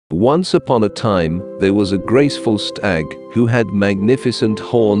Once upon a time, there was a graceful stag who had magnificent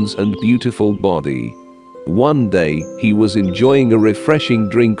horns and beautiful body. One day, he was enjoying a refreshing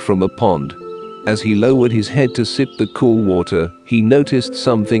drink from a pond. As he lowered his head to sip the cool water, he noticed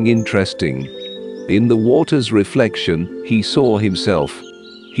something interesting. In the water's reflection, he saw himself.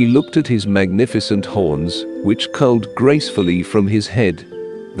 He looked at his magnificent horns, which curled gracefully from his head.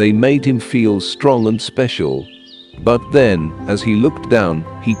 They made him feel strong and special. But then, as he looked down,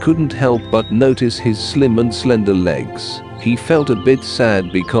 he couldn't help but notice his slim and slender legs. He felt a bit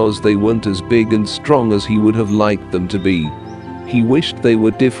sad because they weren't as big and strong as he would have liked them to be. He wished they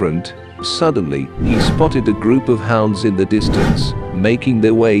were different. Suddenly, he spotted a group of hounds in the distance, making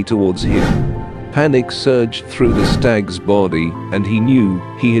their way towards him. Panic surged through the stag's body, and he knew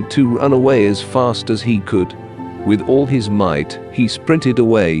he had to run away as fast as he could. With all his might, he sprinted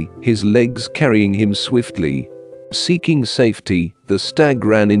away, his legs carrying him swiftly. Seeking safety, the stag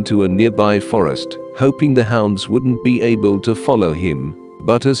ran into a nearby forest, hoping the hounds wouldn't be able to follow him.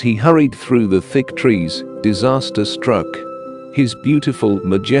 But as he hurried through the thick trees, disaster struck. His beautiful,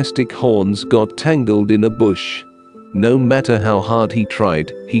 majestic horns got tangled in a bush. No matter how hard he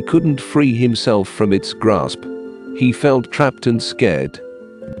tried, he couldn't free himself from its grasp. He felt trapped and scared.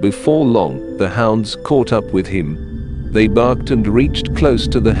 Before long, the hounds caught up with him. They barked and reached close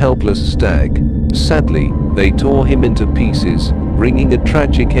to the helpless stag. Sadly, they tore him into pieces, bringing a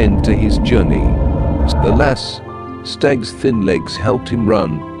tragic end to his journey. Alas, Stag's thin legs helped him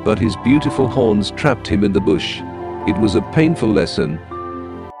run, but his beautiful horns trapped him in the bush. It was a painful lesson,